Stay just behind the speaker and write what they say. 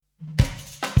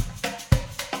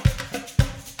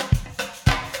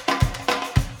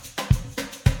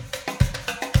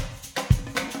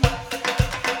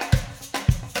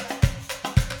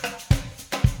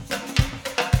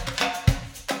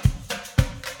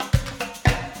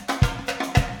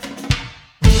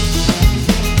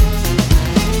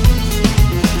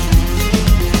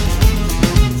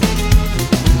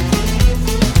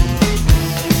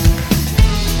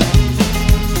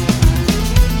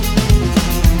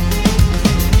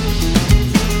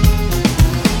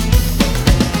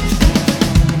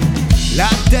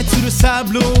tête sous le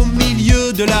sable au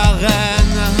milieu de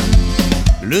l'arène.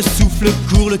 Le souffle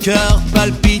court, le cœur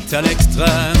palpite à l'extrême.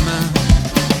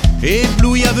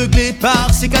 Ébloui, aveuglé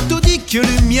par ces cathodiques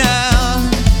lumières,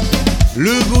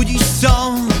 le goût du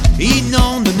sang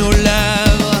inonde nos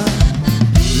lèvres.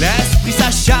 L'esprit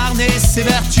s'acharne et ses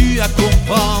vertus à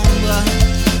comprendre.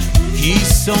 Qui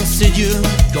sont ces dieux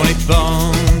qu'on les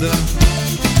pende?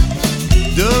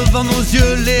 Devant nos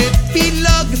yeux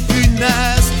l'épilogue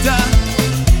funeste,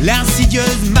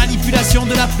 l'insidieuse manipulation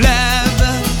de la plèbe.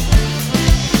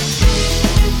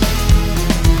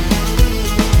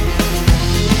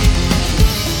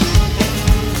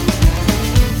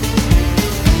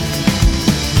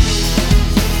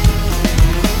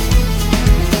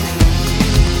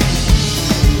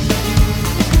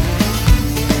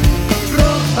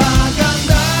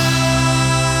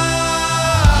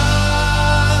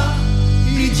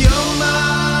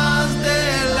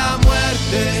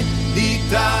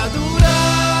 Dictadura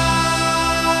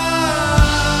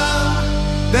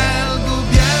del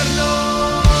gobierno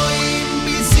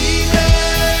invisible.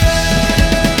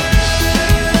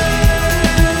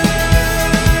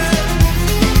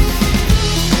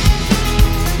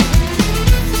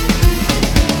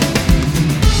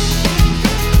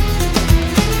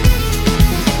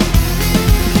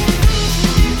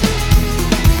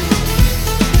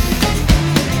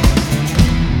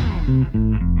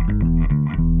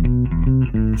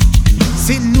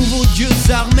 Ces nouveaux dieux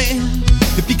armés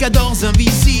de picadors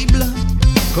invisibles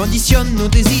conditionnent nos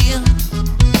désirs,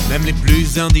 même les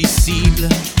plus indicibles.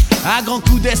 À grands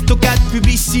coups d'estocade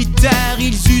publicitaire,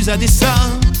 ils usent à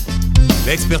dessein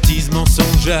l'expertise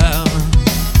mensongère.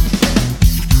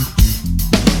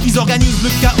 Ils organisent le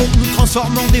chaos, nous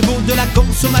transformant des veaux de la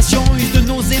consommation. Usent de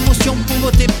nos émotions pour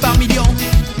voter par millions,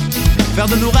 faire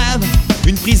de nos rêves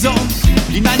une prison.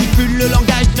 Ils manipulent le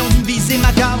langage dans une visée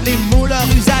macabre. Les mots, leur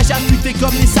usage affûté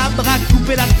comme les sabres à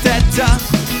couper la tête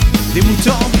des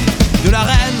moutons de la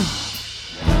reine.